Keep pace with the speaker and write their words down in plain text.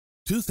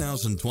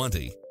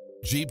2020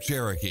 Jeep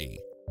Cherokee.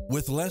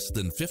 With less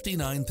than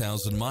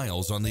 59,000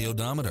 miles on the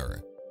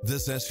odometer,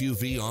 this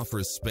SUV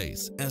offers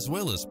space as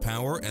well as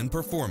power and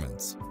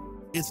performance.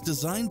 It's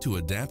designed to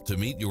adapt to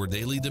meet your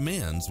daily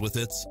demands with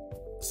its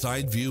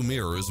side view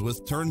mirrors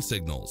with turn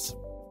signals,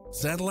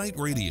 satellite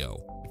radio,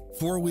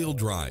 four-wheel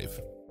drive,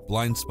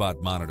 blind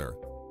spot monitor,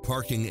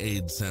 parking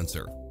aid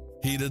sensor,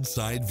 heated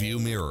side view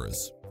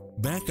mirrors,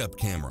 backup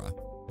camera,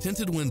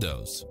 tinted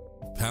windows,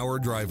 power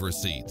driver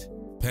seat,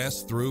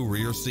 pass-through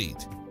rear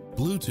seat,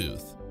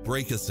 Bluetooth,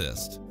 brake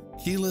assist,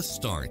 keyless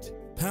start,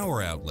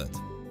 power outlet,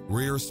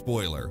 rear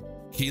spoiler,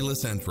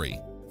 keyless entry,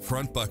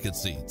 front bucket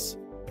seats,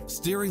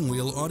 steering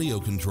wheel audio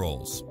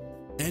controls,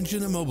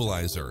 engine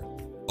immobilizer,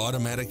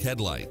 automatic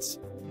headlights.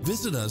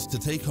 Visit us to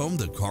take home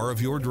the car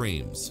of your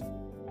dreams.